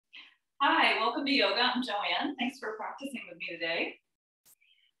Hi, welcome to yoga. I'm Joanne. Thanks for practicing with me today.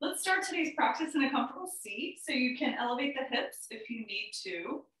 Let's start today's practice in a comfortable seat so you can elevate the hips if you need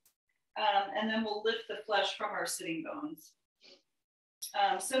to. And then we'll lift the flesh from our sitting bones.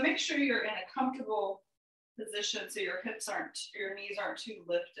 So make sure you're in a comfortable position so your knees aren't too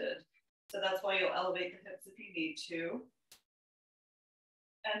lifted. So that's why you'll elevate the hips if you need to.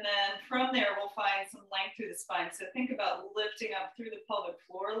 And then from there, we'll find some length through the spine. So think about lifting up through the pelvic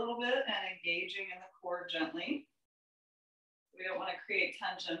floor a little bit and engaging in the core gently. We don't want to create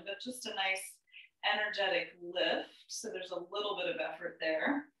tension, but just a nice energetic lift. So there's a little bit of effort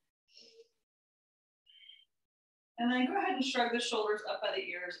there. And then go ahead and shrug the shoulders up by the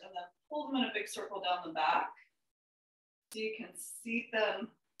ears and then pull them in a big circle down the back. So you can seat them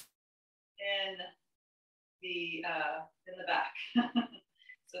in the back.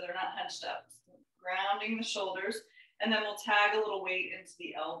 So they're not hunched up. So grounding the shoulders, and then we'll tag a little weight into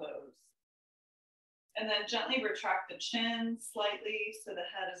the elbows. And then gently retract the chin slightly so the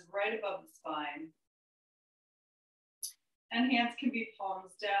head is right above the spine. And hands can be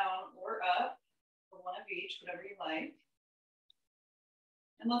palms down or up, or one of each, whatever you like.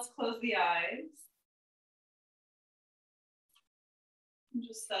 And let's close the eyes. And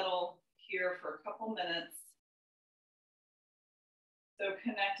just settle here for a couple minutes. So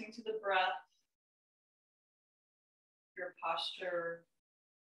connecting to the breath, your posture,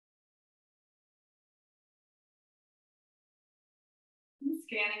 and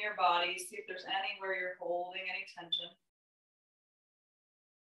scanning your body, see if there's anywhere you're holding any tension.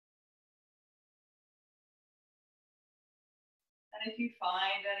 And if you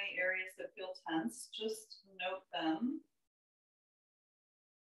find any areas that feel tense, just note them.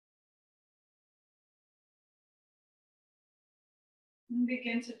 And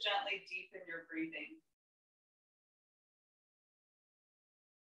begin to gently deepen your breathing.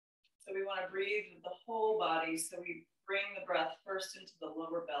 So we want to breathe with the whole body. So we bring the breath first into the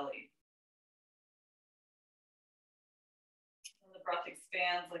lower belly. And the breath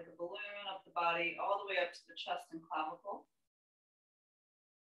expands like a balloon up the body, all the way up to the chest and clavicle.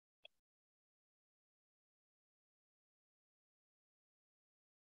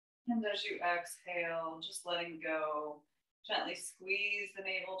 And as you exhale, just letting go. Gently squeeze the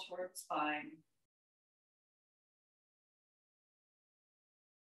navel toward the spine.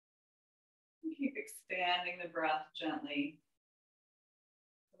 And keep expanding the breath gently.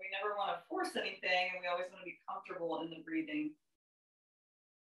 We never want to force anything, and we always want to be comfortable in the breathing.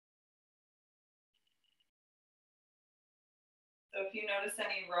 So if you notice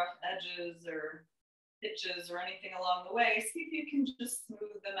any rough edges or hitches or anything along the way, see if you can just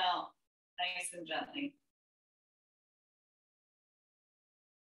smooth them out nice and gently.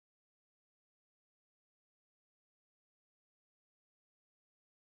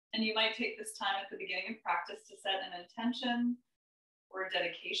 And you might take this time at the beginning of practice to set an intention or a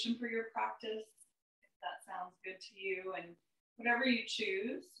dedication for your practice, if that sounds good to you. And whatever you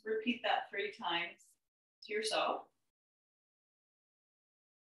choose, repeat that 3 times to yourself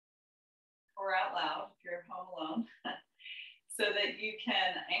or out loud if you're home alone, so that you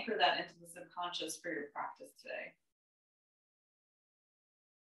can anchor that into the subconscious for your practice today.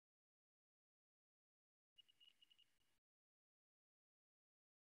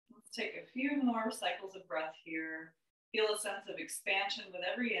 Take a few more cycles of breath here. Feel a sense of expansion with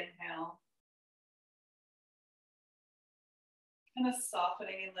every inhale. And a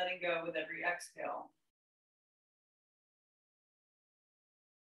softening and letting go with every exhale.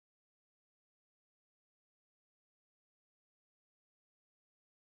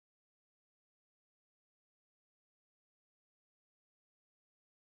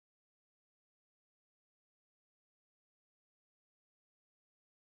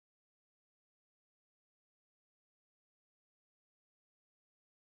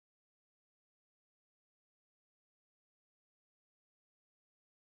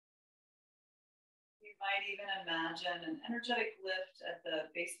 You might even imagine an energetic lift at the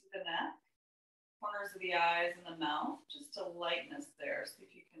base of the neck, corners of the eyes and the mouth, just a lightness there. See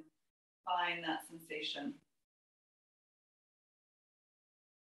if you can find that sensation.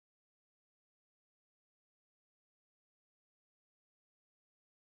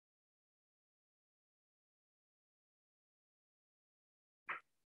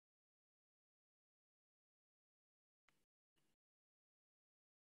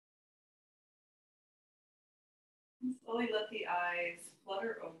 And slowly let the eyes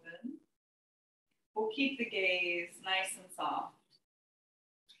flutter open. We'll keep the gaze nice and soft.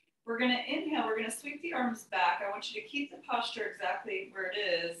 We're going to inhale, we're going to sweep the arms back. I want you to keep the posture exactly where it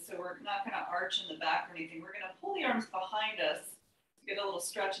is, so we're not going to arch in the back or anything. We're going to pull the arms behind us Get a little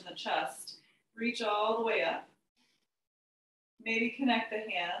stretch in the chest. Reach all the way up. Maybe connect the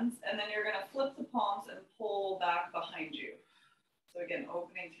hands, and then you're going to flip the palms and pull back behind you. So again,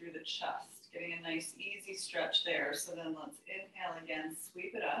 opening through the chest, getting a nice easy stretch there. So then let's inhale again,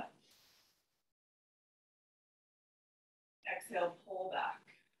 sweep it up. Exhale, pull back.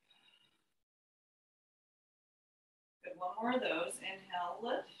 Good, one more of those. Inhale,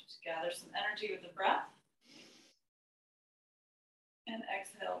 lift, gather some energy with the breath. And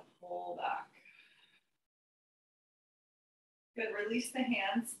exhale, pull back. Good, release the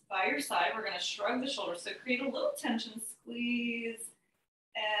hands by your side. We're going to shrug the shoulders. So create a little tension, squeeze,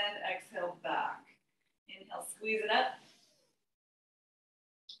 and exhale back. Inhale, squeeze it up.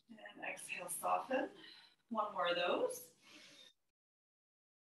 And exhale, soften. One more of those.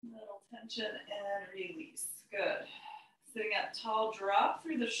 Little tension and release. Good. Sitting up tall, drop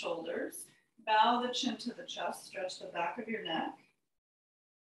through the shoulders. Bow the chin to the chest. Stretch the back of your neck.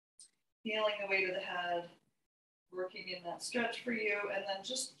 Feeling the weight of the head. Working in that stretch for you, and then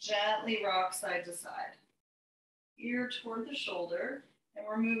just gently rock side to side. Ear toward the shoulder, and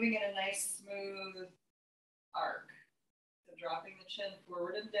we're moving in a nice smooth arc. So dropping the chin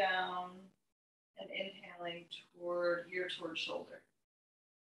forward and down, and inhaling toward ear toward shoulder.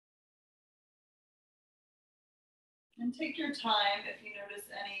 And take your time. If you notice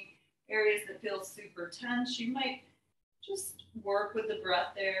any areas that feel super tense, you might just work with the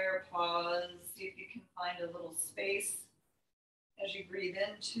breath there, pause, see if you can find a little space as you breathe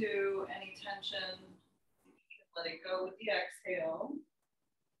into any tension. You can let it go with the exhale.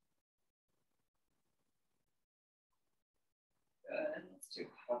 Good, let's do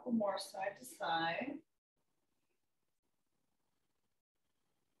a couple more side to side.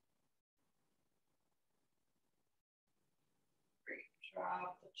 Great,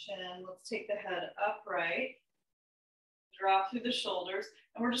 drop the chin. Let's take the head upright. Drop through the shoulders,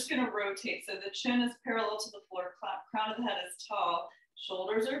 and we're just going to rotate. So the chin is parallel to the floor, crown of the head is tall,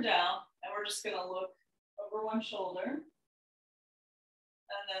 shoulders are down, and we're just going to look over one shoulder, and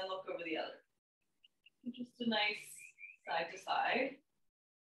then look over the other. Just a nice side to side.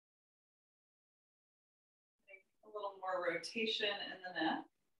 A little more rotation in the neck.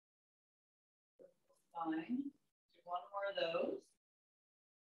 Fine. Do one more of those.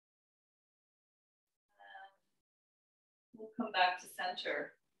 We'll come back to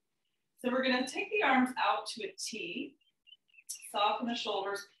center. So we're going to take the arms out to a T, soften the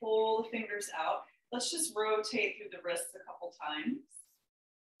shoulders, pull the fingers out. Let's just rotate through the wrists a couple times,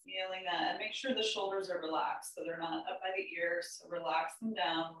 feeling that, and make sure the shoulders are relaxed so they're not up by the ears. So relax them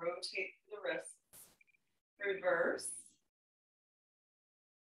down, rotate through the wrists, reverse.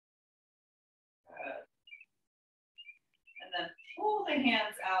 Good. And then pull the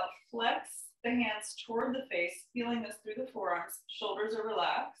hands out, flex the hands toward the face, feeling this through the forearms. Shoulders are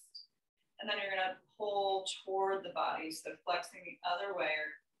relaxed. And then you're going to pull toward the body. So flexing the other way,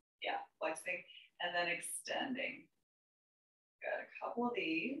 or flexing and then extending. Got a couple of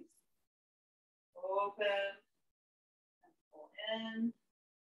these. Open and pull in.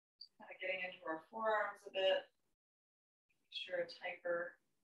 Just kind of getting into our forearms a bit. Make sure it's hyper,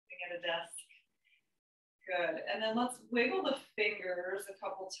 sitting at a desk. Good, and then let's wiggle the fingers a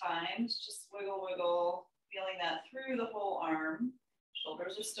couple times. Just wiggle, wiggle, feeling that through the whole arm.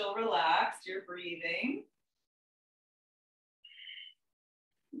 Shoulders are still relaxed, you're breathing.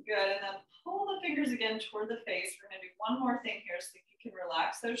 Good, and then pull the fingers again toward the face. We're gonna do one more thing here so you can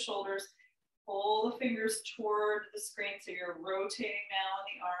relax those shoulders. Pull the fingers toward the screen so you're rotating now in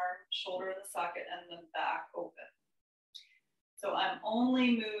the arm, shoulder in the socket, and then back open. So I'm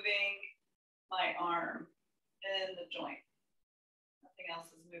only moving my arm in the joint. Nothing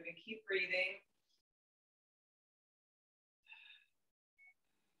else is moving. Keep breathing.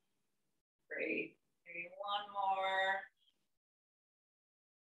 Great. Maybe one more.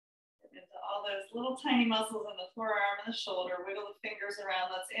 Get into all those little tiny muscles in the forearm and the shoulder. Wiggle the fingers around.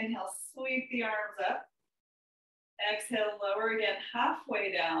 Let's inhale, sweep the arms up. Exhale, lower again,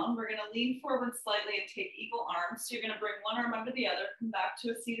 halfway down. We're going to lean forward slightly and take eagle arms. So you're going to bring one arm under the other, come back to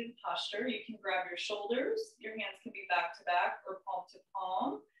a seated posture. You can grab your shoulders. Your hands can be back to back or palm to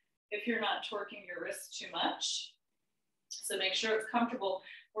palm if you're not torquing your wrists too much. So make sure it's comfortable.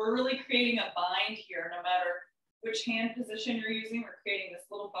 We're really creating a bind here. No matter which hand position you're using, we're creating this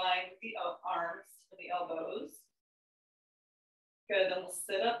little bind with the arms or the elbows. Good, then we'll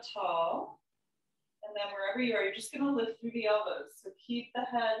sit up tall. And then wherever you are, you're just going to lift through the elbows. So keep the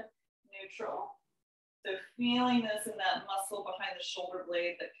head neutral. So feeling this in that muscle behind the shoulder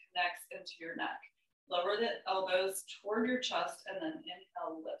blade that connects into your neck. Lower the elbows toward your chest and then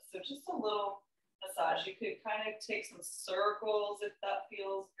inhale, lift. So just a little massage. You could kind of take some circles if that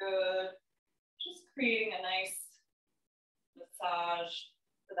feels good. Just creating a nice massage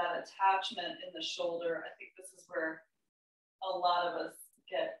for that attachment in the shoulder. I think this is where a lot of us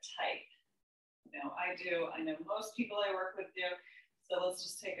get tight. You know, I do. I know most people I work with do. So let's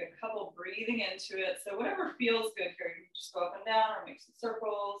just take a couple breathing into it. So whatever feels good here, you can just go up and down or make some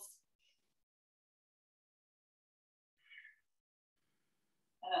circles.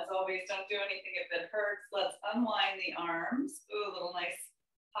 And as always, don't do anything if it hurts. Let's unwind the arms. Ooh, a little nice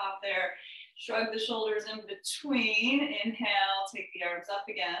pop there. Shrug the shoulders in between. Inhale, take the arms up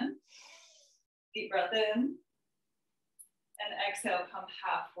again. Deep breath in. And exhale, come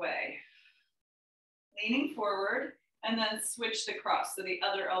halfway. Leaning forward, and then switch the cross. So the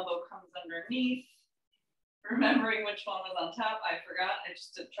other elbow comes underneath. Remembering which one was on top, I forgot. I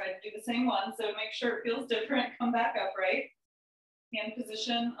just tried to do the same one. So make sure it feels different. Come back upright. Hand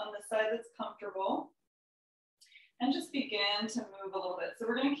position on the side that's comfortable. And just begin to move a little bit. So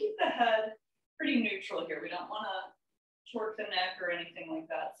we're going to keep the head pretty neutral here. We don't want to torque the neck or anything like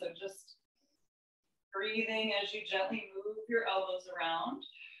that. So just breathing as you gently move your elbows around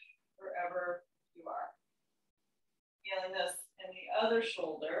wherever you are. Feeling this in the other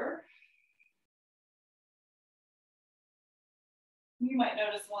shoulder. You might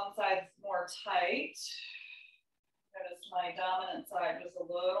notice one side's more tight. Notice my dominant side was a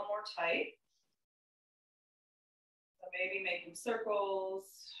little more tight. So maybe making circles.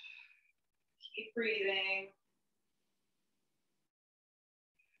 Keep breathing.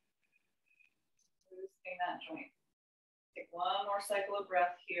 Loosening that joint. Take one more cycle of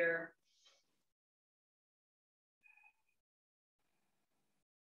breath here.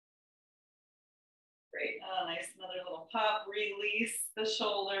 Great, nice, another little pop, release the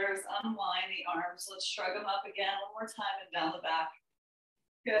shoulders, unwind the arms. Let's shrug them up again one more time and down the back.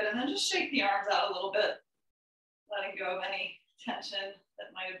 Good, and then just shake the arms out a little bit, letting go of any tension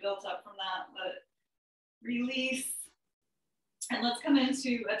that might have built up from that. Let it release. And let's come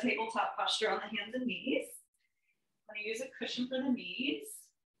into a tabletop posture on the hands and knees. I'm gonna use a cushion for the knees.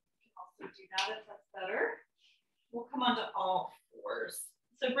 You can also do that if that's better. We'll come onto all fours.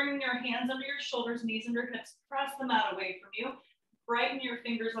 So bringing your hands under your shoulders, knees under hips, press the mat away from you. Brighten your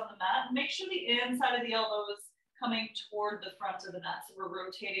fingers on the mat. Make sure the inside of the elbow is coming toward the front of the mat. So we're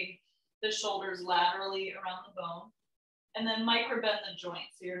rotating the shoulders laterally around the bone. And then micro bend the joint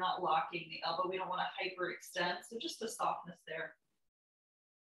so you're not locking the elbow. We don't want to hyperextend, so just a softness there.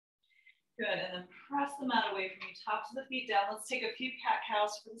 Good, and then press the mat away from you, tops of the feet down. Let's take a few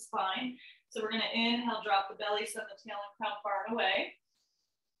cat-cows for the spine. So we're gonna inhale, drop the belly, send the tail and crown far and away.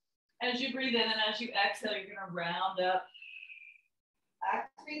 As you breathe in and as you exhale, you're gonna round up.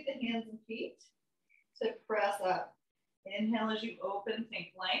 Activate the hands and feet to press up. Inhale as you open, think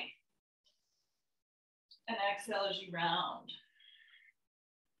length. And exhale as you round.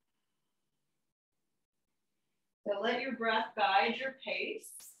 So let your breath guide your pace.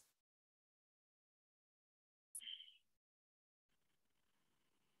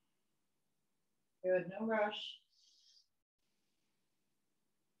 Good, no rush.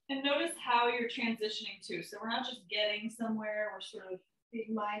 And notice how you're transitioning to. So we're not just getting somewhere, we're sort of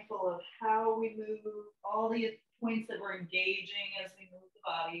being mindful of how we move, all the points that we're engaging as we move the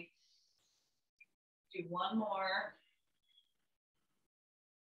body. Do one more.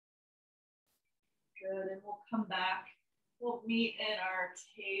 Good, and we'll come back. We'll meet in our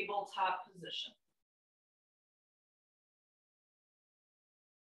tabletop position.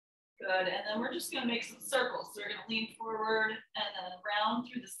 Good, and then we're just gonna make some circles. So we're gonna lean forward and then round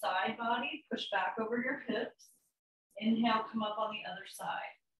through the side body, push back over your hips. Inhale, come up on the other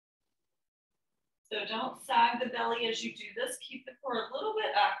side. So don't sag the belly as you do this. Keep the core a little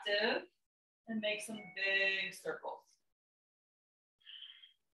bit active and make some big circles.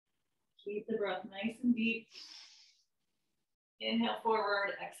 Keep the breath nice and deep. Inhale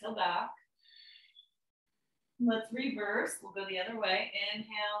forward, exhale back. Let's reverse. We'll go the other way.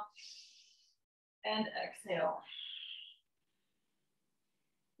 Inhale and exhale.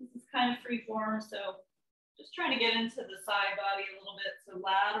 This is kind of free form, so just trying to get into the side body a little bit. So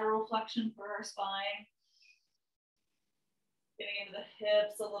lateral flexion for our spine. Getting into the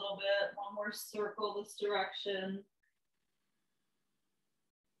hips a little bit. One more circle this direction.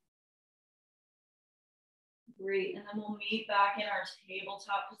 Great, and then we'll meet back in our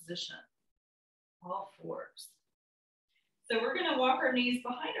tabletop position. All fours. So we're gonna walk our knees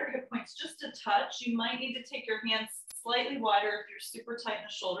behind our hip points just a touch. You might need to take your hands slightly wider if you're super tight in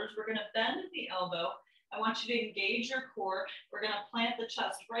the shoulders. We're gonna bend at the elbow. I want you to engage your core. We're gonna plant the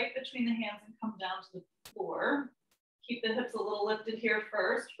chest right between the hands and come down to the floor. Keep the hips a little lifted here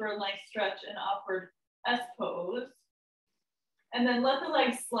first for a nice stretch and upward S pose. And then let the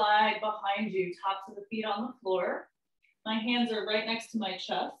legs slide behind you, tops of the feet on the floor. My hands are right next to my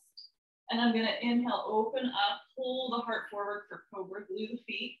chest. And I'm gonna inhale, open up, pull the heart forward for cobra, glue the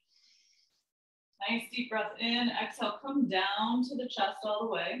feet. Nice deep breath in, exhale, come down to the chest all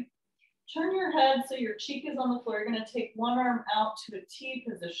the way. Turn your head so your cheek is on the floor. You're gonna take one arm out to a T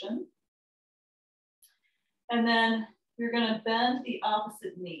position. And then you're gonna bend the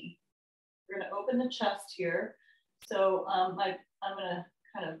opposite knee. You're gonna open the chest here. So I'm gonna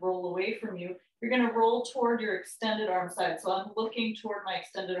kind of roll away from you. You're gonna roll toward your extended arm side. So I'm looking toward my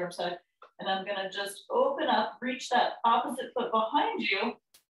extended arm side. And I'm gonna just open up, reach that opposite foot behind you.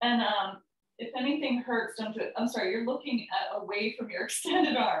 And if anything hurts, don't do it. I'm sorry, you're looking away from your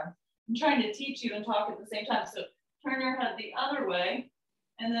extended arm. I'm trying to teach you and talk at the same time. So turn your head the other way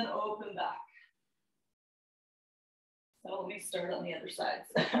and then open back. So let me start on the other side.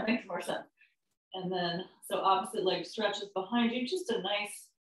 So that makes more sense. And then, so opposite leg stretches behind you, just a nice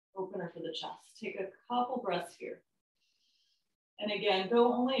opener for the chest. Take a couple breaths here. And again,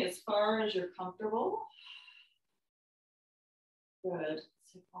 go only as far as you're comfortable. Good.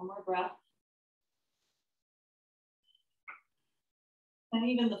 Take one more breath. And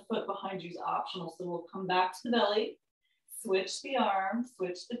even the foot behind you is optional. So we'll come back to the belly, switch the arm,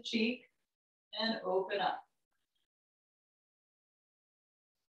 switch the cheek, and open up.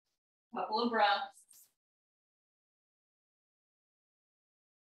 Couple of breaths.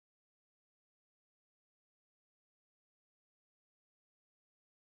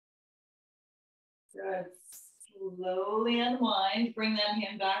 Good. Slowly unwind. Bring that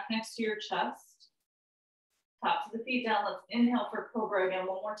hand back next to your chest. Tops of the feet down. Let's inhale for cobra again.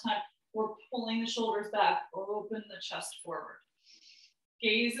 One more time. We're pulling the shoulders back. Open the chest forward.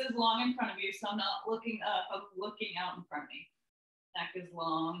 Gaze is long in front of you, so I'm not looking up. I'm looking out in front of me. Neck is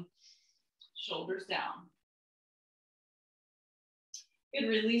long. Shoulders down. Good.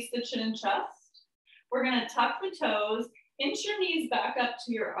 Release the chin and chest. We're going to tuck the toes. Inch your knees back up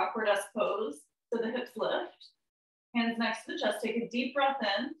to your awkward S pose. So the hips lift. Hands next to the chest. Take a deep breath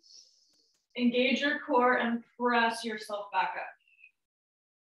in. Engage your core and press yourself back up.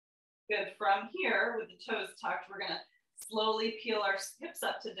 Good. From here, with the toes tucked, we're going to slowly peel our hips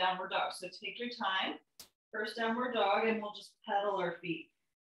up to downward dog. So take your time. First downward dog, and we'll just pedal our feet.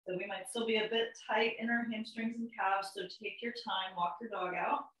 So we might still be a bit tight in our hamstrings and calves. So take your time. Walk your dog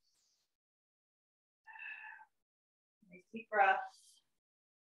out. Nice deep breaths.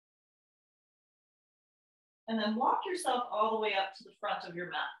 And then walk yourself all the way up to the front of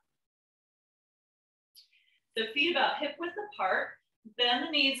your mat. So feet about hip width apart. Bend the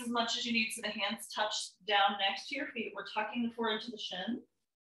knees as much as you need so the hands touch down next to your feet. We're tucking the forehead to the shin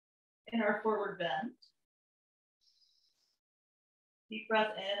in our forward bend. Deep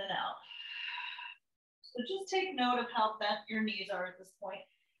breath in and out. So just take note of how bent your knees are at this point.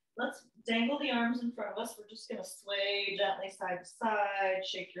 Let's dangle the arms in front of us. We're just going to sway gently side to side.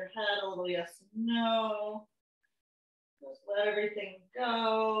 Shake your head a little yes and no. Just let everything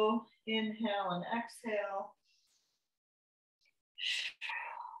go. Inhale and exhale.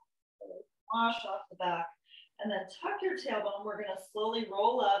 Wash off the back. And then tuck your tailbone. We're going to slowly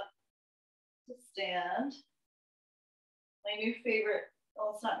roll up to stand. My new favorite,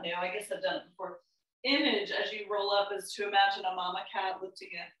 well, it's not new, I guess I've done it before. Image as you roll up is to imagine a mama cat lifting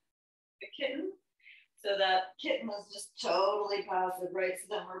a kitten. So that kitten was just totally passive, right? So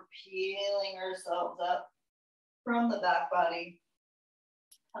then we're peeling ourselves up from the back body.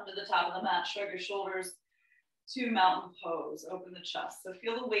 Come to the top of the mat, shrug your shoulders to mountain pose. Open the chest. So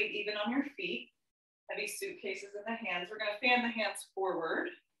feel the weight even on your feet. Heavy suitcases in the hands. We're going to fan the hands forward.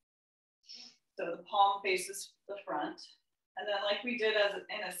 So the palm faces the front. And then like we did as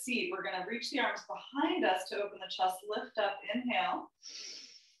in a seat, we're going to reach the arms behind us to open the chest, lift up, inhale.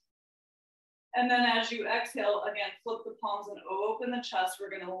 And then as you exhale, again, flip the palms and open the chest.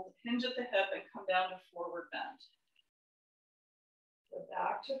 We're going to hinge at the hip and come down to forward bend. Go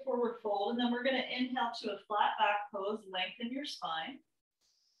back to forward fold, and then we're going to inhale to a flat back pose, lengthen your spine.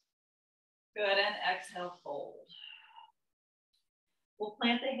 Good, and exhale, fold. We'll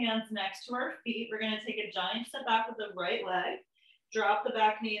plant the hands next to our feet. We're going to take a giant step back with the right leg. Drop the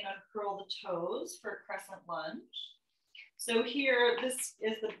back knee and uncurl the toes for a crescent lunge. So here, this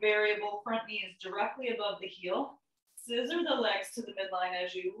is the variable. Front knee is directly above the heel. Scissor the legs to the midline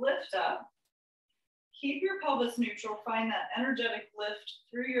as you lift up. Keep your pelvis neutral. Find that energetic lift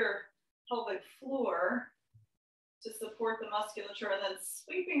through your pelvic floor to support the musculature, and then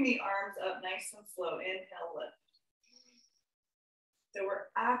sweeping the arms up nice and slow. Inhale, lift. So we're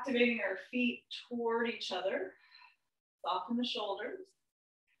activating our feet toward each other. Soften the shoulders.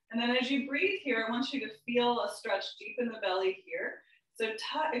 And then as you breathe here, I want you to feel a stretch deep in the belly here. So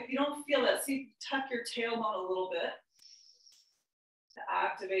if you don't feel that, see if you tuck your tailbone a little bit to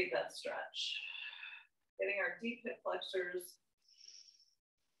activate that stretch. Getting our deep hip flexors.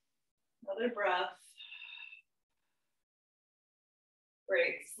 Another breath.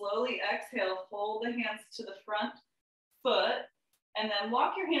 Great. Slowly exhale, fold the hands to the front foot, and then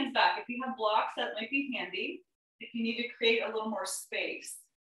walk your hands back. If you have blocks, that might be handy. If you need to create a little more space.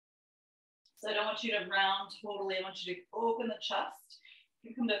 So I don't want you to round totally. I want you to open the chest.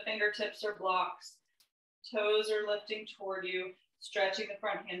 You come to fingertips or blocks. Toes are lifting toward you, stretching the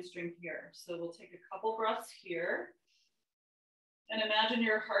front hamstring here. So we'll take a couple breaths here. And imagine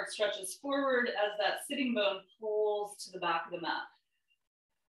your heart stretches forward as that sitting bone pulls to the back of the mat.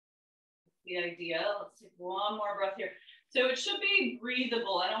 That's the idea. Let's take one more breath here. So it should be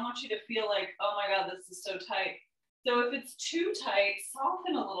breathable. I don't want you to feel like, oh my God, this is so tight. So if it's too tight,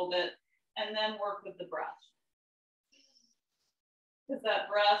 soften a little bit and then work with the breath. Because that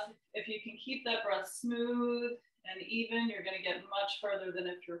breath, if you can keep that breath smooth and even, you're going to get much further than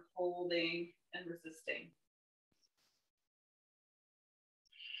if you're holding and resisting.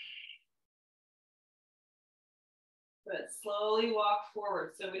 Good. Slowly walk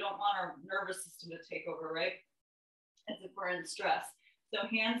forward. So we don't want our nervous system to take over, right? As if we're in stress. So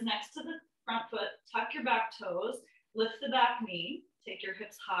hands next to the front foot, tuck your back toes, lift the back knee, take your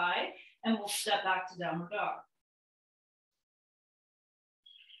hips high, and we'll step back to downward dog.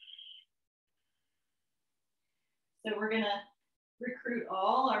 So we're gonna recruit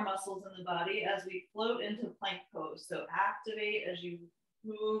all our muscles in the body as we float into plank pose. So activate as you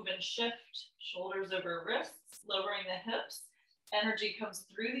move and shift, shoulders over wrists, lowering the hips. Energy comes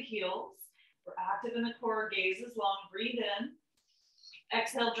through the heels. We're active in the core, gaze is long, breathe in.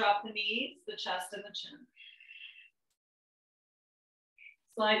 Exhale, drop the knees, the chest, and the chin.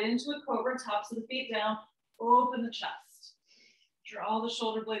 Slide into a cobra, tops of the feet down, open the chest. Draw the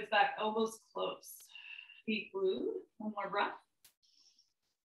shoulder blades back, elbows close. Feet glued, one more breath.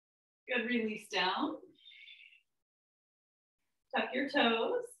 Good, release down. Tuck your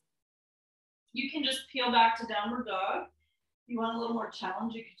toes. You can just peel back to downward dog. If you want a little more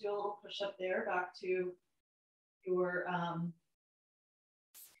challenge, you could do a little push up there, back to your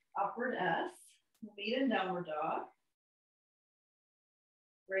upward S. Meet in downward dog.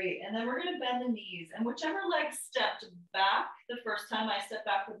 Great, and then we're gonna bend the knees, and whichever leg stepped back the first time, I step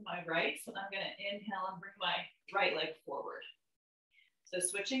back with my right, so I'm gonna inhale and bring my right leg forward. So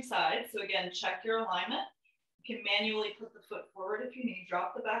switching sides, so again, check your alignment. You can manually put the foot forward if you need,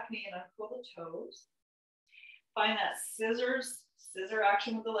 drop the back knee and unpull the toes. Find that scissor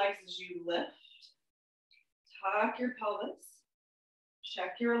action with the legs as you lift. Tuck your pelvis,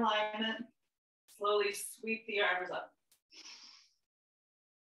 check your alignment, slowly sweep the arms up.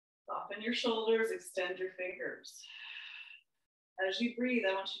 Soften your shoulders, extend your fingers. As you breathe,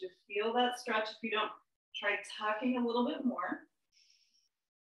 I want you to feel that stretch. If you don't, try tucking a little bit more.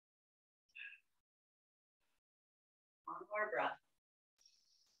 One more breath.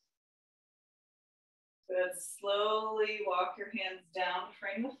 Good. Slowly walk your hands down,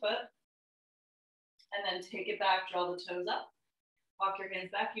 frame the foot, and then take it back, draw the toes up. Walk your hands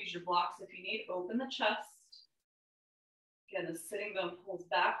back, use your blocks if you need, open the chest. Again, the sitting bone pulls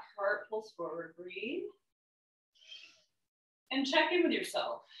back, heart pulls forward, breathe. And check in with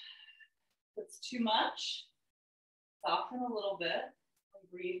yourself. If it's too much, soften a little bit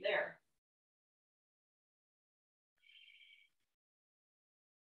and breathe there.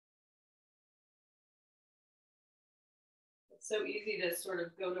 It's so easy to sort of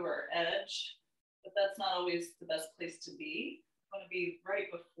go to our edge, but that's not always the best place to be. We want to be right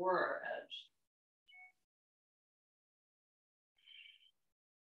before our edge.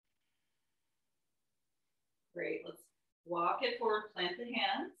 Great, let's walk it forward, plant the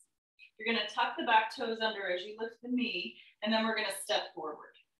hands. You're gonna tuck the back toes under as you lift the knee, and then we're gonna step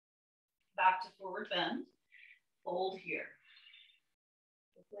forward. Back to forward bend, fold here.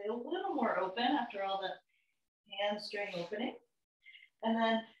 Hopefully a little more open after all the hamstring opening. And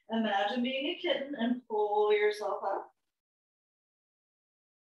then imagine being a kitten and pull yourself up.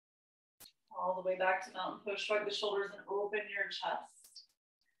 All the way back to mountain pose, shrug the shoulders and open your chest.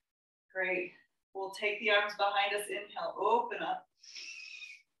 Great. We'll take the arms behind us, inhale, open up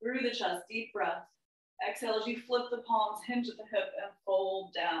through the chest, deep breath. Exhale as you flip the palms, hinge at the hip and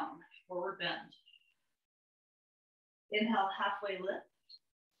fold down, forward bend. Inhale, halfway lift.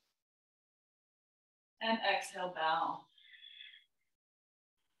 And exhale, bow.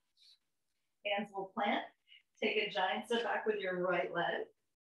 Hands will plant. Take a giant step back with your right leg.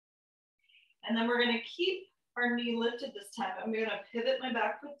 And then we're gonna keep our knee lifted this time. I'm going to pivot my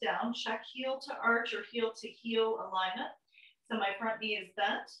back foot down, check heel to arch or heel to heel alignment. So my front knee is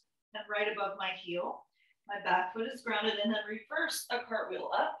bent and right above my heel. My back foot is grounded, and then reverse a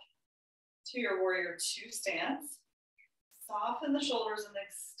cartwheel up to your warrior two stance. Soften the shoulders and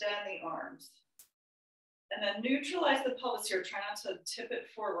extend the arms. And then neutralize the pelvis here. Try not to tip it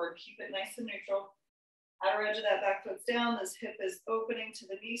forward. Keep it nice and neutral. Outer edge of that back foot's down. This hip is opening to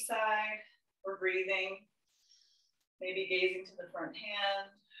the knee side. We're breathing. Maybe gazing to the front hand.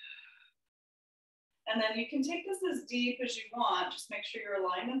 And then you can take this as deep as you want. Just make sure your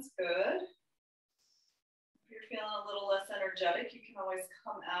alignment's good. If you're feeling a little less energetic, you can always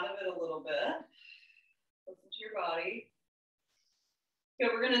come out of it a little bit. Listen to your body.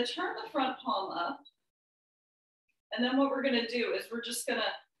 Okay, we're going to turn the front palm up. And then what we're going to do is we're just going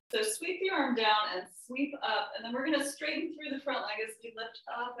to, so sweep the arm down and sweep up. And then we're going to straighten through the front leg as we lift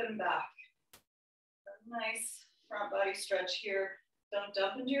up and back. A nice front body stretch here. Don't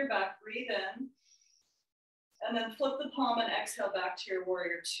dump into your back, breathe in. And then flip the palm and exhale back to your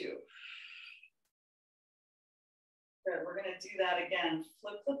warrior two. Good, we're gonna do that again.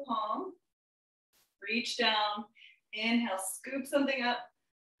 Flip the palm, reach down, inhale, scoop something up,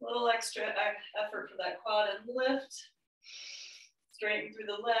 a little extra effort for that quad and lift. Straighten through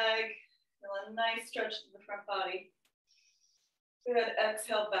the leg, feel a nice stretch to the front body. Good,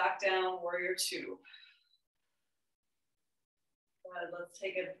 exhale back down, warrior two. Good, let's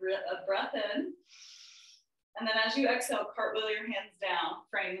take a breath in. And then as you exhale, cartwheel your hands down,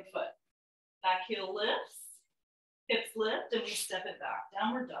 frame the foot. Back heel lifts, hips lift, and we step it back,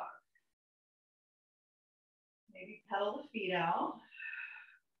 downward dog. Maybe pedal the feet out.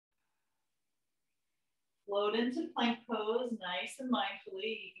 Float into plank pose, nice and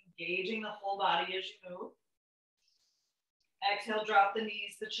mindfully, engaging the whole body as you move. Exhale, drop the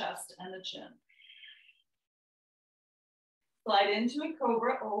knees, the chest, and the chin. Slide into a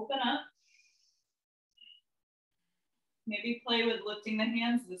cobra, open up. Maybe play with lifting the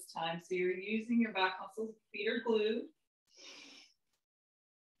hands this time. So you're using your back muscles, feet are glued.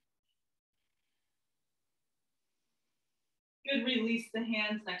 Good, release the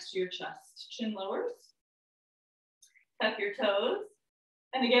hands next to your chest. Chin lowers. Tuck your toes.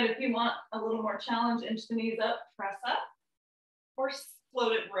 And again, if you want a little more challenge, inch the knees up, press up. Or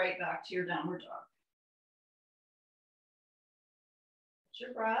float it right back to your downward dog. Catch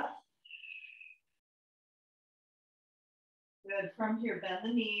your breath. Good, from here, bend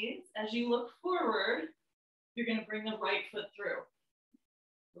the knees. As you look forward, you're gonna bring the right foot through.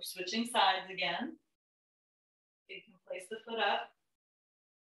 We're switching sides again. You can place the foot up.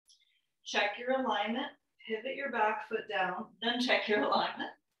 Check your alignment, pivot your back foot down, then check your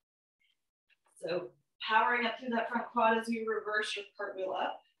alignment. So powering up through that front quad as you reverse your cartwheel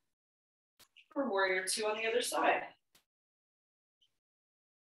up. For warrior two on the other side.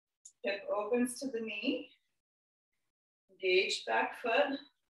 Hip opens to the knee. Engage back foot,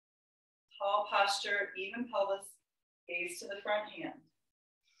 tall posture, even pelvis, gaze to the front hand.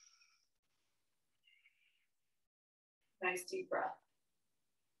 Nice deep breath.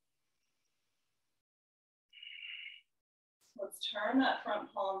 Let's turn that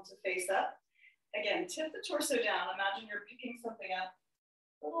front palm to face up. Again, tip the torso down. Imagine you're picking something up.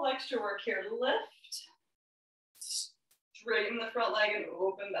 A little extra work here. Lift, straighten the front leg and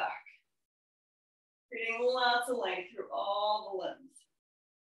open back. Creating lots of length through all the limbs.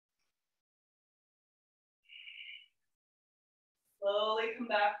 Slowly come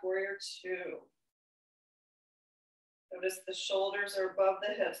back, warrior two. Notice the shoulders are above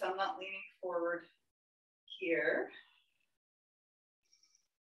the hips. I'm not leaning forward here.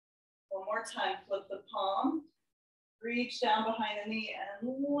 One more time, flip the palm. Reach down behind the knee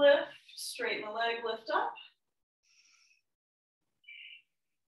and lift. Straighten the leg, lift up.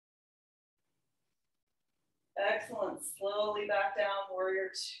 Excellent. Slowly back down,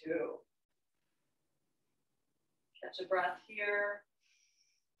 warrior two. Catch a breath here.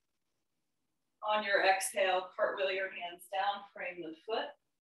 On your exhale, cartwheel your hands down, frame the foot.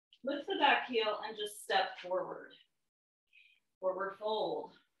 Lift the back heel and just step forward. Forward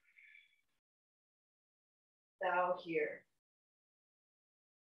fold. Bow here.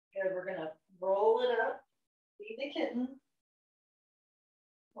 Good, we're gonna roll it up, feed the kitten.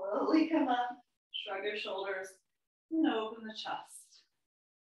 Slowly come up. Shrug your shoulders and open the chest.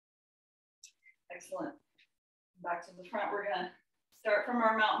 Excellent. Back to the front. We're going to start from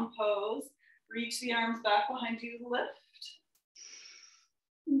our mountain pose. Reach the arms back behind you, lift.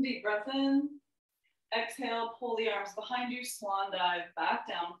 Deep breath in. Exhale, pull the arms behind you, swan dive, back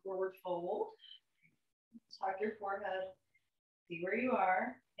down, forward fold. Tuck your forehead. See where you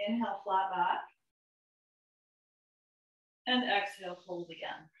are. Inhale, flat back. And exhale, hold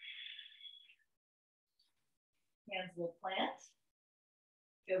again. Hands will plant.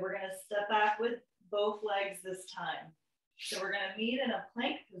 Good, we're gonna step back with both legs this time. So we're gonna meet in a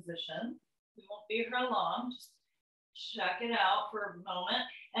plank position. We won't be here long, just check it out for a moment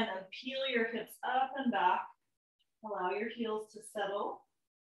and then peel your hips up and back. Allow your heels to settle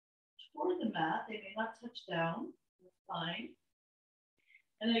toward the mat. They may not touch down, that's fine.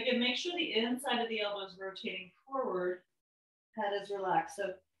 And again, make sure the inside of the elbow is rotating forward, head is relaxed. So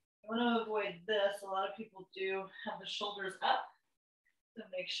you want to avoid this. A lot of people do have the shoulders up. So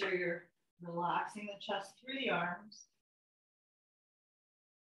make sure you're relaxing the chest through the arms.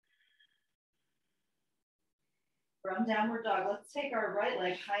 From downward dog, let's take our right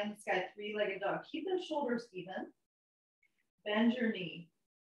leg high in the sky, three-legged dog. Keep those shoulders even. Bend your knee.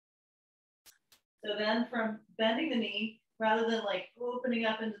 So then from bending the knee, rather than like opening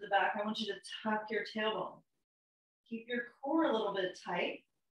up into the back, I want you to tuck your tailbone. Keep your core a little bit tight.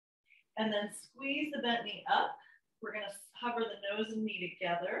 And then squeeze the bent knee up. We're going to hover the nose and knee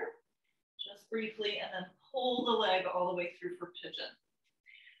together, just briefly, and then pull the leg all the way through for pigeon.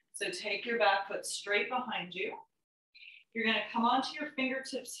 So take your back foot straight behind you. You're going to come onto your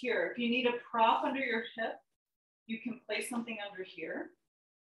fingertips here. If you need a prop under your hip, you can place something under here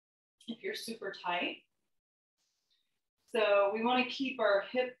if you're super tight. So we want to keep our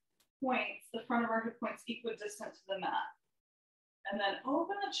hip points, the front of our hip points, equidistant to the mat. And then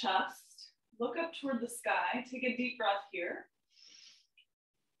open the chest, look up toward the sky, take a deep breath here.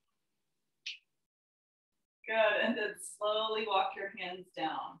 Good, and then slowly walk your hands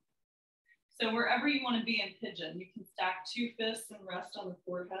down. So wherever you want to be in pigeon, you can stack two fists and rest on the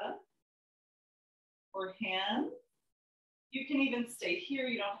forehead or hands. You can even stay here.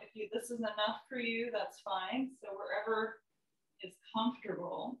 You don't, if this is enough for you, that's fine. So wherever is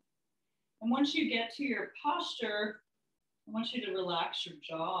comfortable. And once you get to your posture, I want you to relax your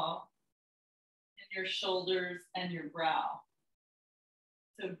jaw and your shoulders and your brow.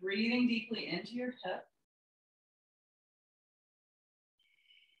 So breathing deeply into your hip.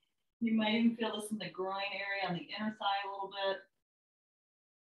 You might even feel this in the groin area on the inner thigh a little bit.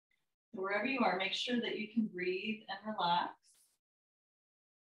 So wherever you are, make sure that you can breathe and relax.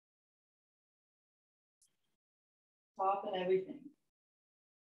 Soften everything.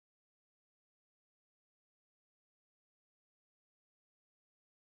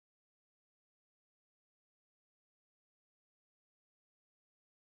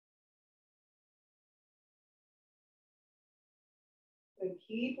 So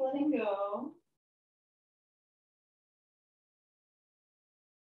keep letting go.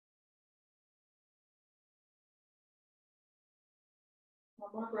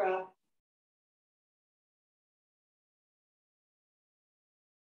 One more breath.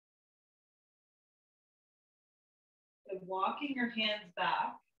 So walking your hands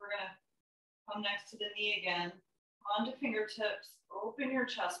back, we're gonna come next to the knee again, onto fingertips, open your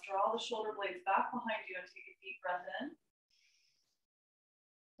chest, draw the shoulder blades back behind you and take a deep breath in.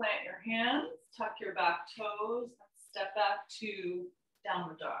 Plant your hands, tuck your back toes, and step back to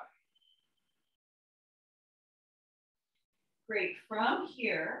downward dog. Great, from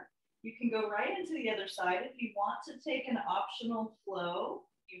here, you can go right into the other side. If you want to take an optional flow,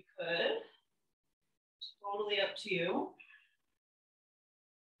 you could. It's totally up to you.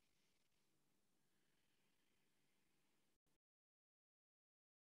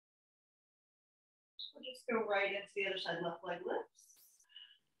 We'll just go right into the other side, left leg lifts.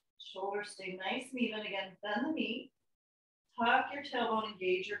 Shoulders stay nice and even. Again, bend the knee. Tuck your tailbone,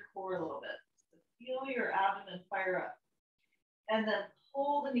 engage your core a little bit. So feel your abdomen fire up. And then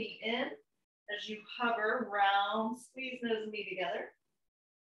pull the knee in as you hover, round, squeeze nose and knee together.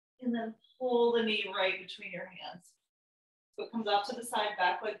 And then pull the knee right between your hands. So it comes off to the side,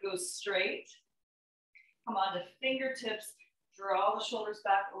 back leg goes straight. Come on to fingertips, draw the shoulders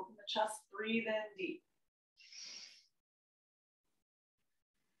back, open the chest, breathe in deep.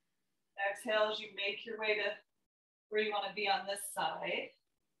 Exhale as you make your way to where you want to be on this side.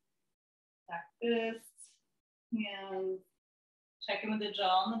 Back fists, hands. Check in with the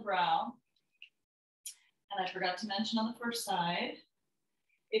jaw and the brow. And I forgot to mention on the first side,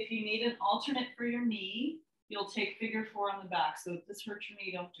 if you need an alternate for your knee, you'll take figure 4 on the back. So if this hurts your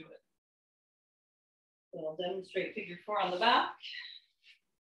knee, don't do it. So I'll demonstrate figure 4 on the back.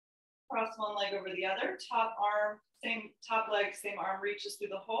 Cross one leg over the other. Top arm, same top leg, same arm reaches through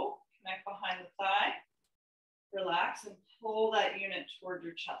the hole. Connect behind the thigh. Relax and pull that unit toward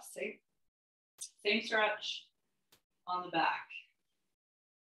your chest. Same stretch on the back.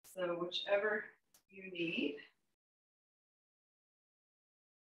 So whichever you need,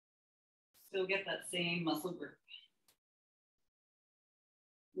 still get that same muscle group.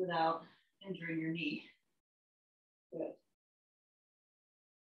 without injuring your knee. Good.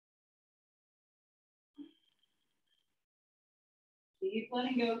 Keep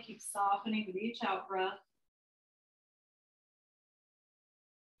letting go, keep softening with each out breath.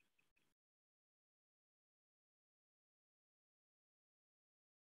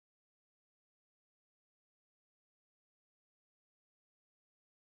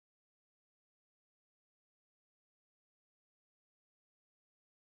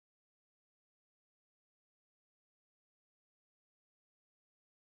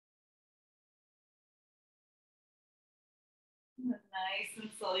 Nice and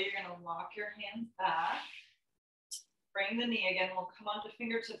slowly, you're gonna walk your hands back. Bring the knee again. We'll come onto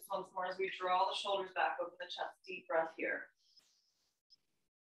fingertips once more as we draw the shoulders back over the chest. Deep breath here.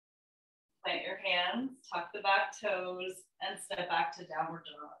 Plant your hands, tuck the back toes, and step back to downward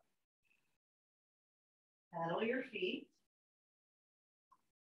dog. Pedal your feet.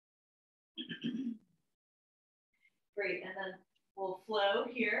 Great, and then we'll flow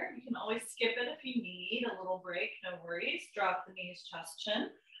here. You can always skip it if you need a little break, no worries. Drop the knees, chest, chin.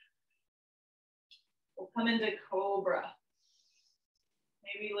 We'll come into cobra.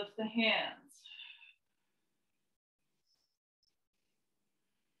 Maybe lift the hands.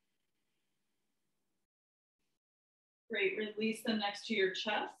 Great, release them next to your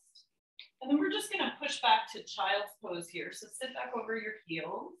chest. And then we're just gonna push back to child's pose here. So sit back over your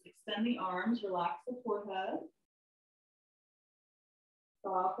heels, extend the arms, relax the forehead.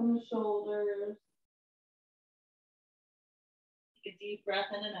 Soften the shoulders. Take a deep breath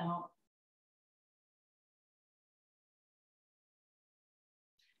in and out.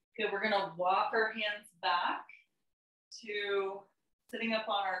 Good, we're gonna walk our hands back to sitting up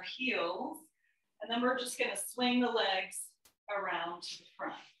on our heels. And then we're just gonna swing the legs around to the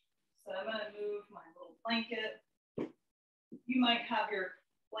front. So I'm gonna move my little blanket. You might have your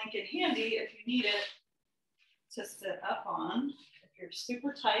blanket handy if you need it to sit up on. If you're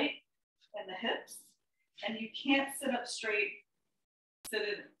super tight in the hips and you can't sit up straight,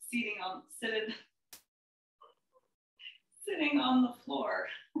 sitting on the floor.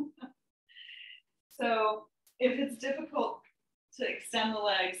 So if it's difficult to extend the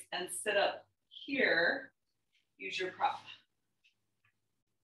legs and sit up here, use your prop.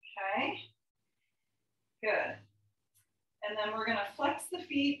 Okay, good. And then we're gonna flex the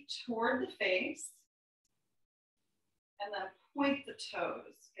feet toward the face and then point the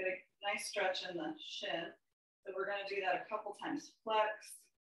toes. Get a nice stretch in the shin. So we're gonna do that a couple times. Flex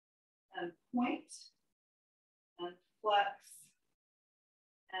and point and flex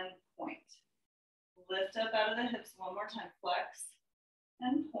and point. Lift up out of the hips one more time. Flex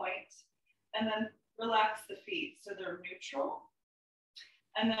and point. And then relax the feet so they're neutral.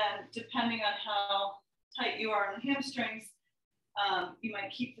 And then depending on how tight you are on the hamstrings, you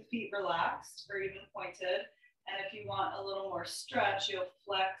might keep the feet relaxed or even pointed. And if you want a little more stretch, you'll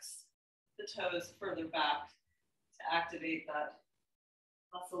flex the toes further back to activate that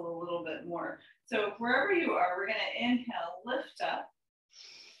muscle a little bit more. So wherever you are, we're gonna inhale, lift up,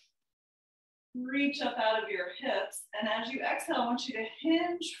 reach up out of your hips. And as you exhale, I want you to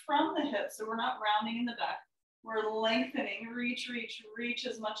hinge from the hips. So we're not rounding in the back. We're lengthening, reach, reach, reach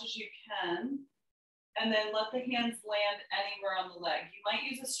as much as you can. And then let the hands land anywhere on the leg. You might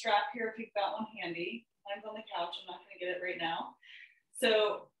use a strap here if you've got one handy. Mine's on the couch, I'm not gonna get it right now.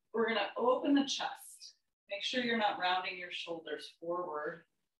 So we're gonna open the chest. Make sure you're not rounding your shoulders forward.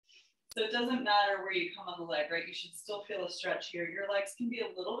 So it doesn't matter where you come on the leg, right? You should still feel a stretch here. Your legs can be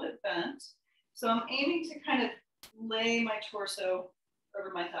a little bit bent. So I'm aiming to kind of lay my torso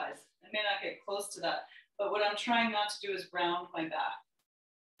over my thighs. I may not get close to that, but what I'm trying not to do is round my back.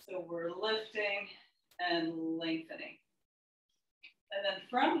 So we're lifting and lengthening. And then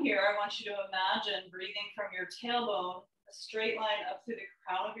from here, I want you to imagine breathing from your tailbone, a straight line up through the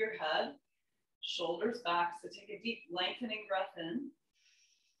crown of your head, shoulders back. So take a deep lengthening breath in.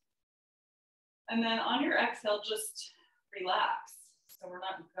 And then on your exhale, just relax. So we're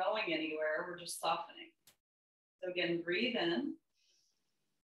not going anywhere, we're just softening. So again, breathe in,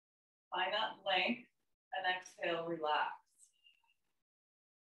 find that length, and exhale, relax.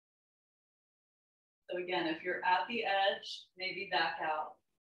 So again, if you're at the edge, maybe back out.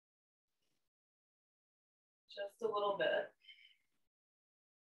 Just a little bit.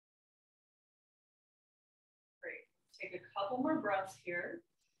 Great. Take a couple more breaths here.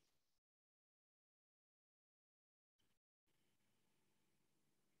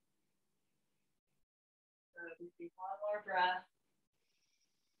 Good. One more breath.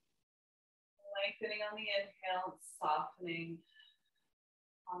 Lengthening on the inhale, softening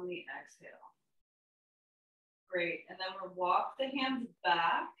on the exhale. Great. And then we'll walk the hands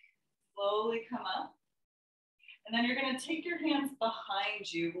back, slowly come up. And then you're going to take your hands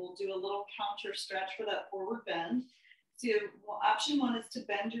behind you. We'll do a little counter stretch for that forward bend. So option one is to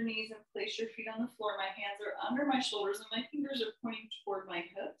bend your knees and place your feet on the floor. My hands are under my shoulders and my fingers are pointing toward my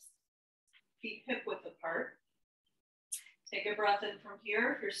hips. Feet hip width apart. Take a breath in from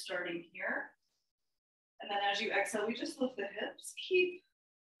here if you're starting here. And then as you exhale, we just lift the hips. Keep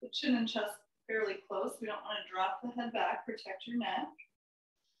the chin and chest fairly close. We don't want to drop the head back. Protect your neck.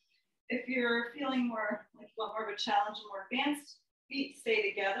 If you're feeling more like you want more of a challenge and more advanced, feet stay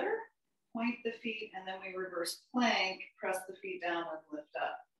together. Point the feet, and then we reverse plank, press the feet down and lift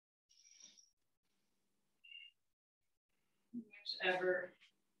up. Whichever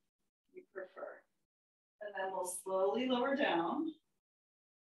you prefer. And then we'll slowly lower down.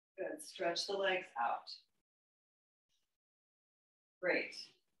 Good, stretch the legs out. Great.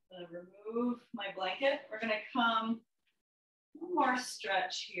 I'm gonna remove my blanket. We're gonna come, one more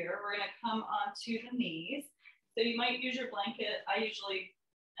stretch here. We're gonna come onto the knees. So you might use your blanket. I usually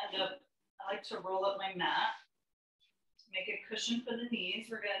I like to roll up my mat to make a cushion for the knees.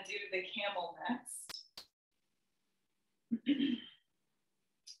 We're going to do the camel next.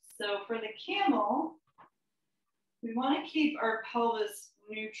 So for the camel, we want to keep our pelvis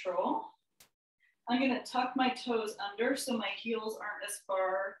neutral. I'm going to tuck my toes under so my heels aren't as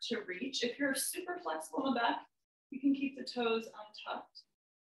far to reach. If you're super flexible in the back, you can keep the toes untucked.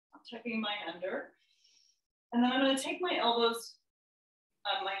 I'm tucking mine under. And then I'm going to take my elbows,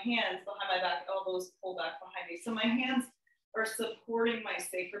 my hands behind my back, elbows pull back behind me. So my hands are supporting my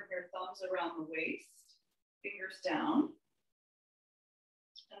sacrum here, thumbs around the waist, fingers down.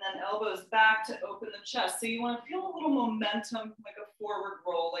 And then elbows back to open the chest. So you want to feel a little momentum, like a forward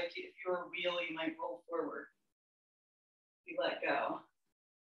roll, like if you were a wheel, you might roll forward. You let go.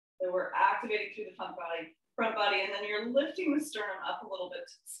 So we're activating through the front body, and then you're lifting the sternum up a little bit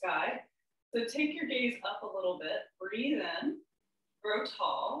to the sky. So take your gaze up a little bit, breathe in, grow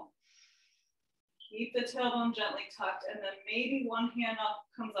tall. Keep the tailbone gently tucked, and then maybe one hand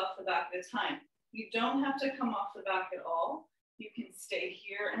comes off the back at a time. You don't have to come off the back at all. You can stay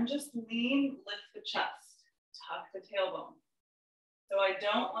here and just lean, lift the chest, tuck the tailbone. So I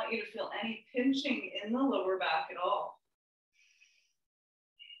don't want you to feel any pinching in the lower back at all.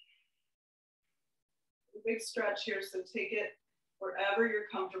 A big stretch here, so take it wherever you're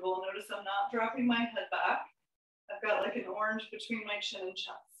comfortable. Notice I'm not dropping my head back. I've got like an orange between my chin and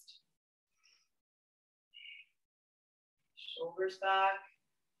chest. Shoulders back,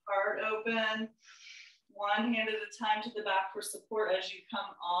 heart open. One hand at a time to the back for support as you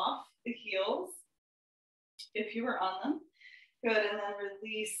come off the heels, if you were on them. Good, and then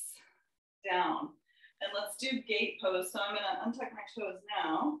release down. And let's do gate pose. So I'm gonna untuck my toes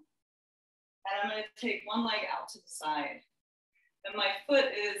now, and I'm gonna take one leg out to the side. And my foot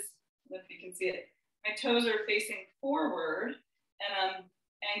is, if you can see it, my toes are facing forward, and I'm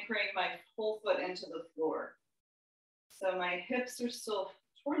anchoring my whole foot into the floor. So my hips are still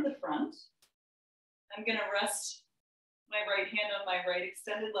toward the front. I'm gonna rest my right hand on my right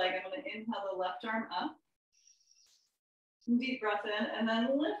extended leg. I'm gonna inhale the left arm up. Some deep breath in, and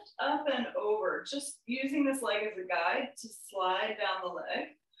then lift up and over. Just using this leg as a guide to slide down the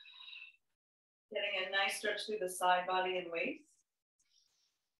leg. Getting a nice stretch through the side body and waist.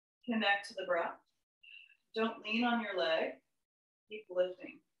 Connect to the breath. Don't lean on your leg. Keep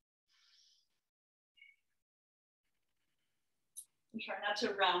lifting. And try not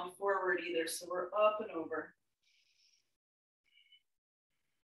to round forward either, so we're up and over.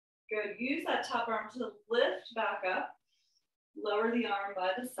 Good, use that top arm to lift back up. Lower the arm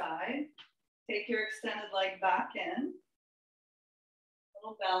by the side. Take your extended leg back in. A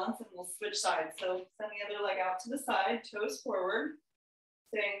little balance, and we'll switch sides. So send the other leg out to the side, toes forward.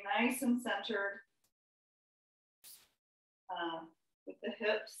 Staying nice and centered with the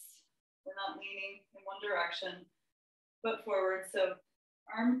hips. We're not leaning in one direction. Foot forward, so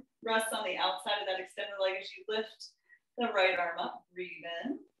arm rests on the outside of that extended leg as you lift the right arm up. Breathe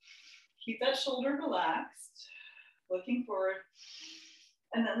in. Keep that shoulder relaxed, looking forward,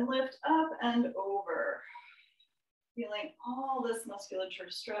 and then lift up and over. Feeling all this musculature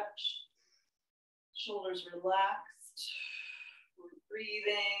stretch. Shoulders relaxed. We're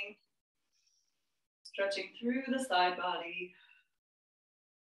breathing, stretching through the side body.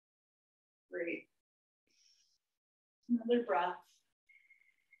 Great. Another breath.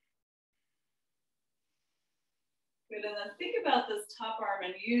 Good, and then think about this top arm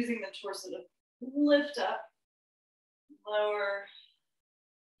and using the torso to lift up, lower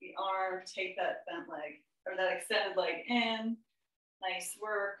the arm, take that bent leg, or that extended leg in. Nice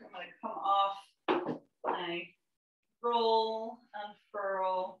work. I'm gonna come off my roll,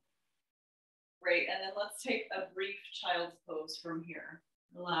 unfurl. Great, and then let's take a brief child's pose from here.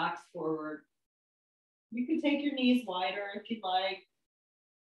 Relax forward. You can take your knees wider if you'd like.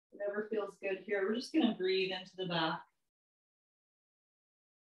 Whatever feels good here. We're just gonna breathe into the back.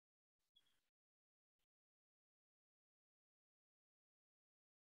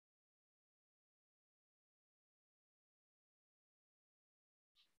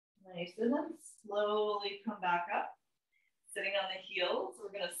 Nice, and then slowly come back up. Sitting on the heels,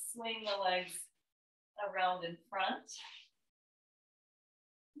 we're gonna swing the legs around in front.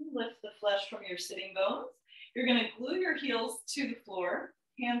 Lift the flesh from your sitting bones. You're gonna glue your heels to the floor,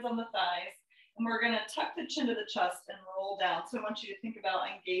 hands on the thighs, and we're gonna tuck the chin to the chest and roll down. So I want you to think about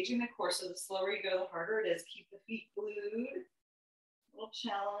engaging the core. So the slower you go, the harder it is. Keep the feet glued. A little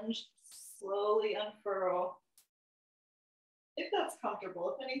challenge, slowly unfurl. If that's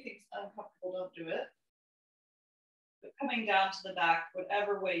comfortable, if anything's uncomfortable, don't do it. But coming down to the back,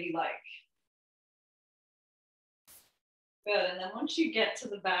 whatever way you like. Good, and then once you get to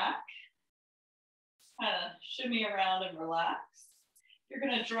the back, kind of shimmy around and relax. You're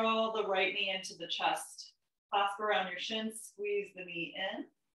gonna draw the right knee into the chest. Clasp around your shins, squeeze the knee in.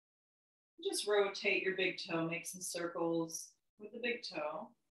 Just rotate your big toe, make some circles with the big toe.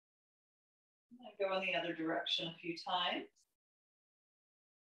 Go in the other direction a few times.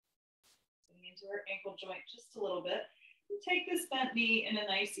 Into our ankle joint just a little bit. And take this bent knee in a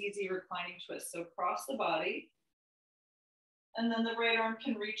nice, easy reclining twist. So cross the body. And then the right arm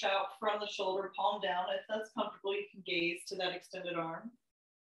can reach out from the shoulder, palm down. If that's comfortable, you can gaze to that extended arm.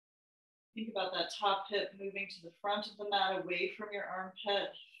 Think about that top hip moving to the front of the mat, away from your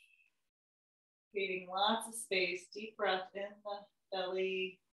armpit. Creating lots of space. Deep breath in the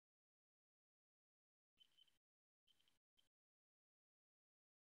belly.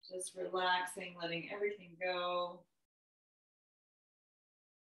 Just relaxing, letting everything go.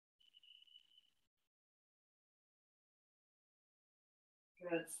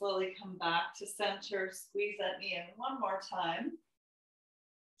 Good. Slowly come back to center. Squeeze that knee in one more time.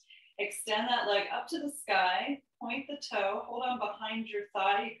 Extend that leg up to the sky. Point the toe. Hold on behind your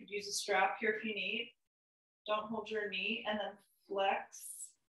thigh. You could use a strap here if you need. Don't hold your knee. And then flex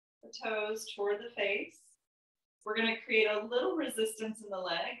the toes toward the face. We're going to create a little resistance in the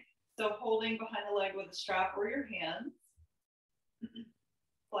leg. So holding behind the leg with a strap or your hands.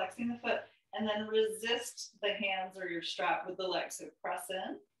 Flexing the foot. And then resist the hands or your strap with the leg. So press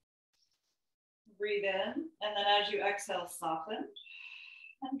in. Breathe in. And then as you exhale, soften.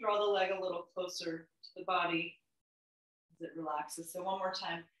 And draw the leg a little closer to the body as it relaxes. So one more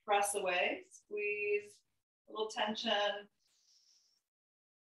time. Press away. Squeeze. A little tension.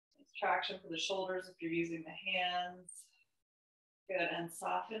 Traction for the shoulders if you're using the hands. Good, and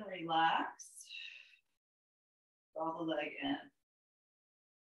soften, relax. Draw the leg in.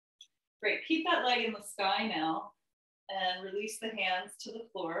 Great, keep that leg in the sky now and release the hands to the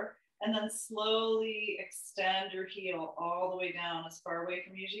floor and then slowly extend your heel all the way down as far away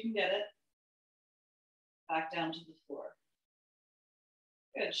from you as you can get it. Back down to the floor.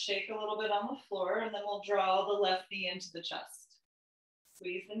 Good, shake a little bit on the floor and then we'll draw the left knee into the chest.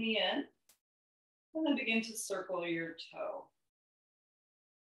 Squeeze the knee in, and then begin to circle your toe.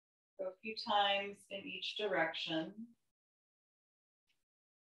 Go a few times in each direction.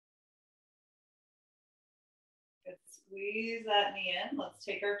 Good. Squeeze that knee in. Let's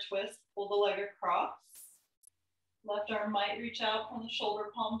take our twist, pull the leg across. Left arm might reach out from the shoulder,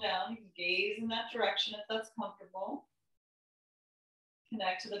 palm down. You can gaze in that direction if that's comfortable.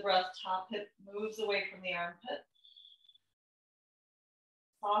 Connect to the breath, top hip moves away from the armpit.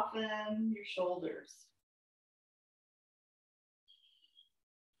 Soften your shoulders.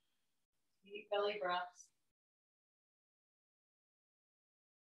 Deep belly breaths.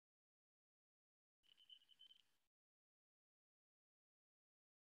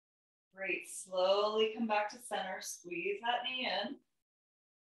 Great. Slowly come back to center. Squeeze that knee in.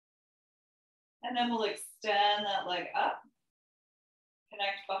 And then we'll extend that leg up.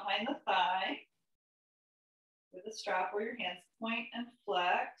 Connect behind the thigh with a strap or your hands. Point and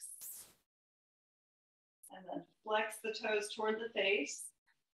flex. And then flex the toes toward the face.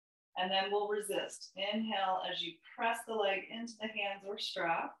 And then we'll resist. Inhale as you press the leg into the hands or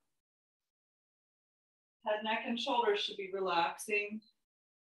strap. Head, neck, and shoulders should be relaxing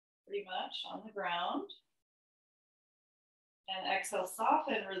pretty much on the ground. And exhale,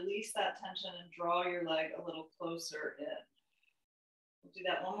 soften, release that tension and draw your leg a little closer in. We'll do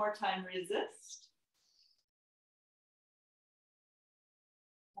that one more time. Resist.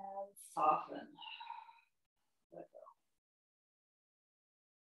 And soften. Let go.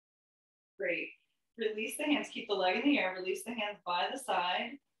 Great. Release the hands, keep the leg in the air, release the hands by the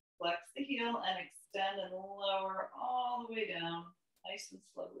side, flex the heel and extend and lower all the way down, nice and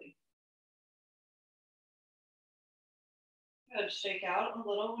slowly. Good, shake out a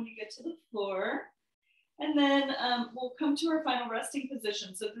little when you get to the floor. And then we'll come to our final resting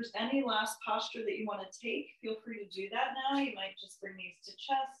position. So if there's any last posture that you want to take, feel free to do that now. You might just bring these to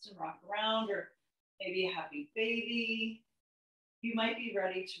chest and rock around, or maybe a happy baby. You might be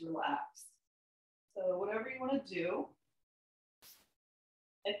ready to relax. So whatever you want to do.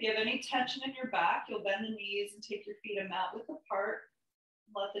 If you have any tension in your back, you'll bend the knees and take your feet a mat width apart.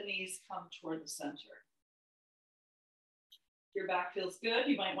 Let the knees come toward the center. If your back feels good,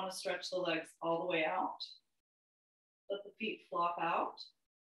 you might want to stretch the legs all the way out. Let the feet flop out.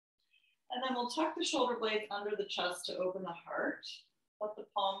 And then we'll tuck the shoulder blades under the chest to open the heart. Let the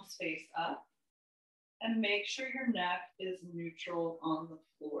palms face up. And make sure your neck is neutral on the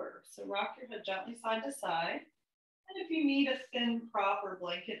floor. So rock your head gently side to side. And if you need a thin prop or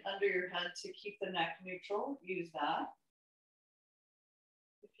blanket under your head to keep the neck neutral, use that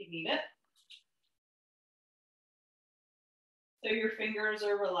if you need it. So your fingers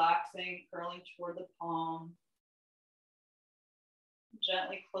are relaxing, curling toward the palm.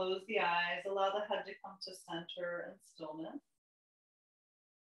 Gently close the eyes, allow the head to come to center and stillness.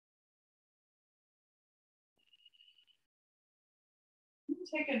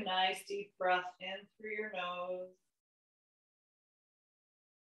 Take a nice deep breath in through your nose.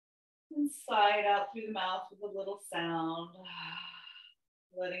 And sigh it out through the mouth with a little sound.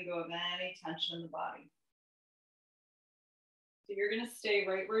 Letting go of any tension in the body. So you're going to stay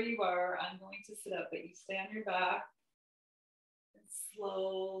right where you are. I'm going to sit up, but you stay on your back. And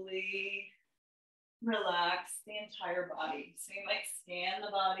slowly relax the entire body. So you might scan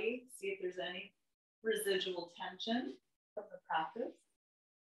the body, see if there's any residual tension from the practice.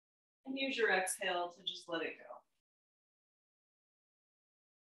 And use your exhale to just let it go.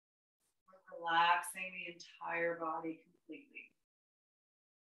 We're relaxing the entire body completely.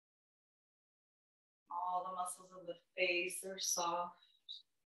 All the muscles of the face are soft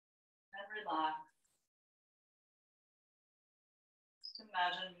and relaxed. Just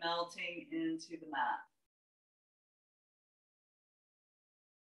imagine melting into the mat.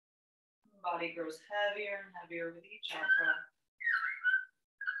 The body grows heavier and heavier with each out breath.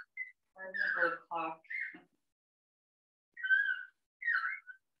 Pardon the bird clock.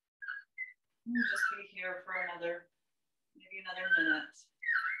 We'll just be here for maybe another minute.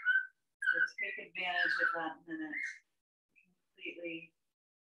 So take advantage of that minute. Completely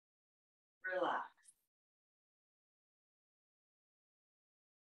relax.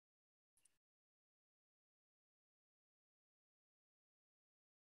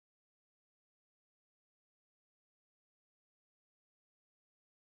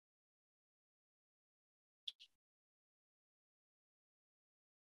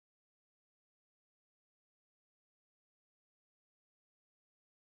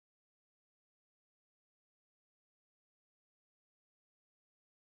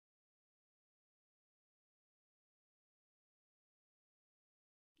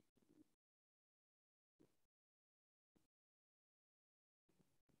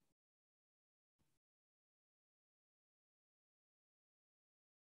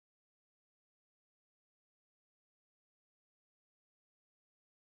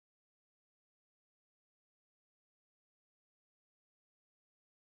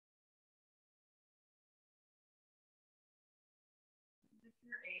 If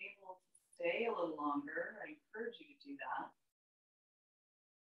you're able to stay a little longer, I encourage you to do that.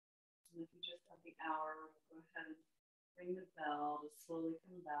 And if you just have the hour, we'll go ahead and ring the bell to slowly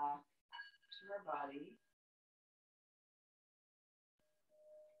come back to our body.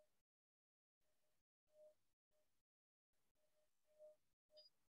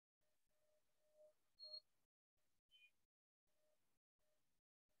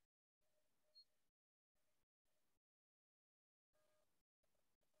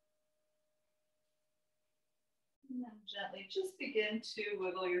 And then gently just begin to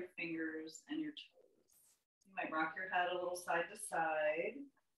wiggle your fingers and your toes. You might rock your head a little side to side.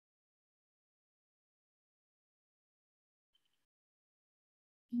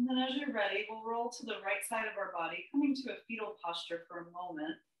 And then as you're ready, we'll roll to the right side of our body, coming to a fetal posture for a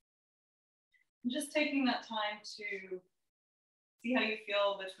moment. And just taking that time to see how you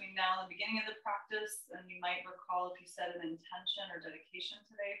feel between now and the beginning of the practice. And you might recall if you set an intention or dedication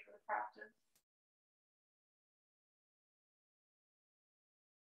today for the practice.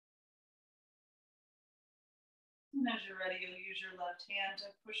 And as you're ready, you'll use your left hand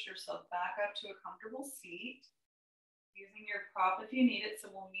to push yourself back up to a comfortable seat. Using your prop if you need it,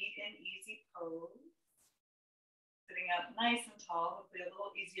 so we'll meet in easy pose. Sitting up nice and tall, hopefully a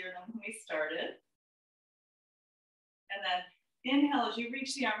little easier than when we started. And then inhale as you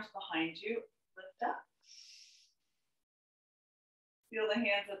reach the arms behind you, lift up. Feel the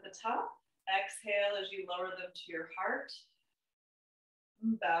hands at the top. Exhale as you lower them to your heart.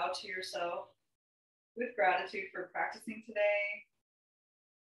 And bow to yourself with gratitude for practicing today.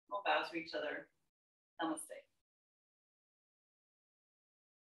 We'll bow to each other. Namaste.